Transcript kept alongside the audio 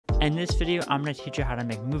In this video, I'm going to teach you how to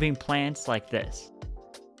make moving plants like this.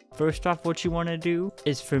 First off, what you want to do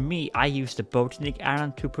is, for me, I use the Botanic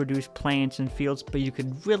add-on to produce plants and fields, but you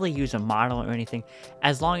could really use a model or anything.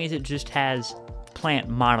 As long as it just has plant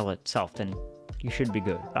model itself, then you should be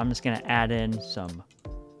good. I'm just going to add in some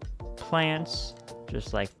plants,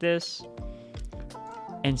 just like this.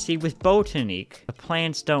 And see, with Botanic, the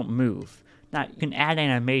plants don't move. Now, you can add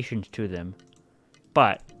animations to them,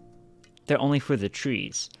 but they're only for the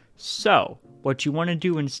trees. So, what you want to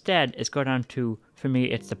do instead is go down to, for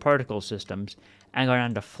me, it's the particle systems, and go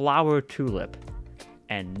down to flower tulip.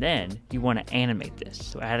 And then you want to animate this.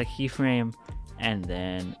 So add a keyframe, and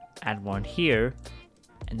then add one here,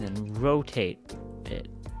 and then rotate it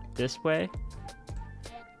this way,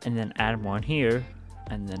 and then add one here,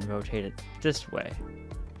 and then rotate it this way.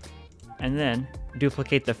 And then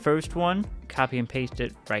duplicate the first one, copy and paste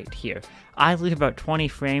it right here. I leave about 20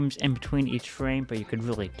 frames in between each frame, but you could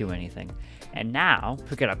really do anything. And now,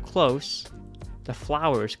 if we get up close, the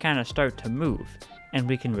flowers kind of start to move. And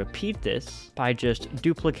we can repeat this by just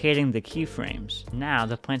duplicating the keyframes. Now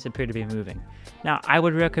the plants appear to be moving. Now I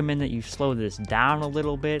would recommend that you slow this down a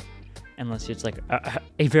little bit, unless it's like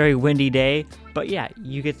a very windy day. But yeah,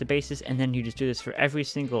 you get the basis, and then you just do this for every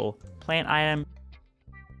single plant item.